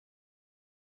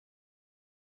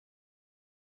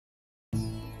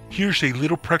Here's a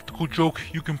little practical joke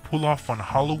you can pull off on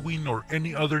Halloween or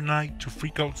any other night to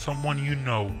freak out someone you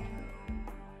know.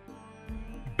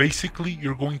 Basically,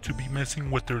 you're going to be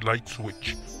messing with their light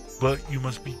switch, but you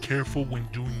must be careful when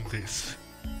doing this.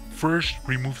 First,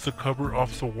 remove the cover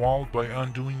off the wall by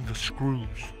undoing the screws.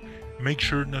 Make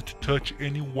sure not to touch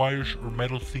any wires or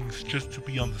metal things just to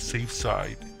be on the safe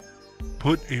side.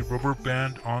 Put a rubber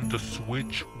band on the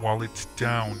switch while it's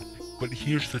down, but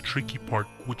here's the tricky part,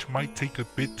 which might take a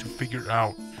bit to figure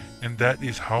out, and that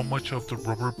is how much of the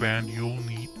rubber band you'll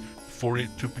need for it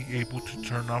to be able to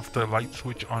turn off the light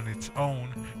switch on its own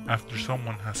after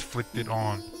someone has flicked it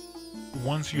on.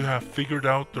 Once you have figured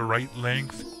out the right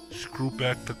length, screw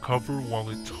back the cover while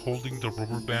it's holding the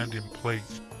rubber band in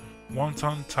place. Once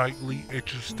on tightly, it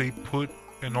should stay put,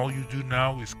 and all you do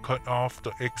now is cut off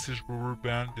the excess rubber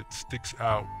band that sticks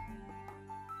out.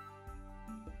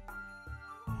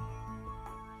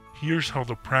 Here's how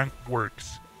the prank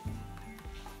works.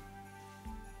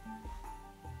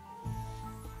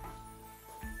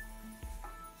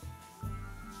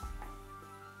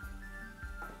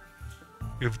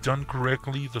 If done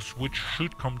correctly, the switch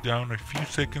should come down a few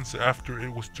seconds after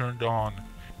it was turned on.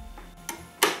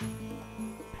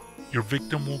 Your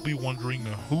victim will be wondering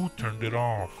who turned it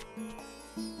off.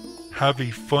 Have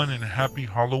a fun and happy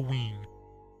Halloween.